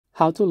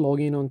How to log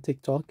in on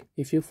TikTok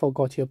if you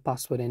forgot your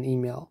password and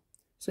email.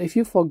 So if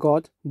you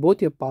forgot both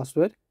your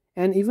password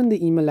and even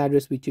the email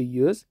address which you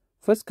use,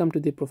 first come to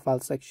the profile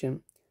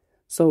section.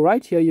 So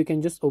right here you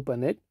can just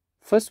open it.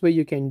 First way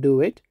you can do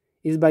it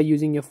is by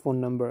using your phone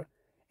number,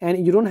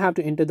 and you don't have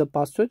to enter the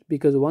password,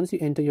 because once you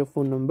enter your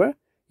phone number,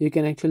 you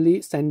can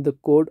actually send the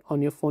code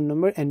on your phone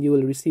number and you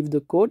will receive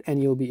the code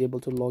and you'll be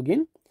able to log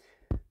in.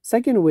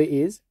 Second way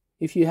is,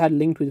 if you had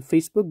linked with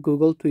Facebook,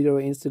 Google, Twitter,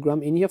 or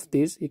Instagram, any of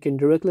these, you can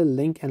directly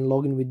link and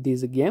log in with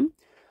these again.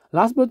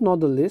 Last but not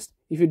the least,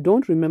 if you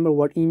don't remember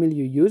what email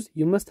you use,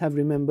 you must have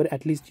remembered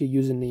at least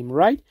your username,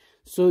 right?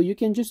 So you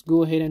can just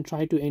go ahead and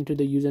try to enter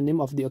the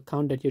username of the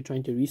account that you're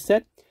trying to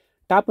reset.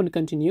 Tap on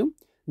continue.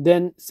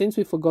 Then since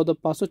we forgot the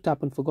password,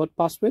 tap on forgot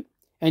password.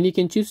 And you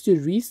can choose to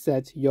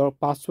reset your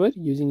password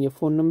using your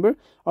phone number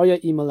or your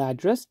email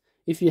address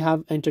if you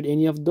have entered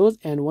any of those,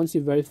 and once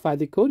you verify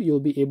the code, you'll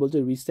be able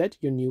to reset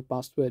your new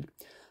password.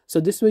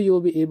 So this way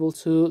you'll be able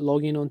to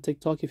log in on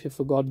TikTok if you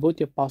forgot both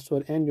your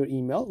password and your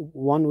email.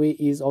 One way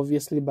is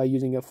obviously by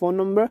using your phone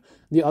number.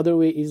 The other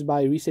way is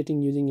by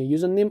resetting using your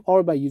username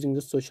or by using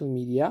the social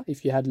media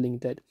if you had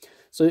linked it.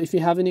 So if you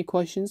have any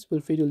questions,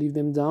 feel free to leave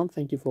them down.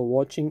 Thank you for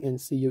watching and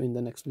see you in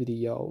the next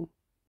video.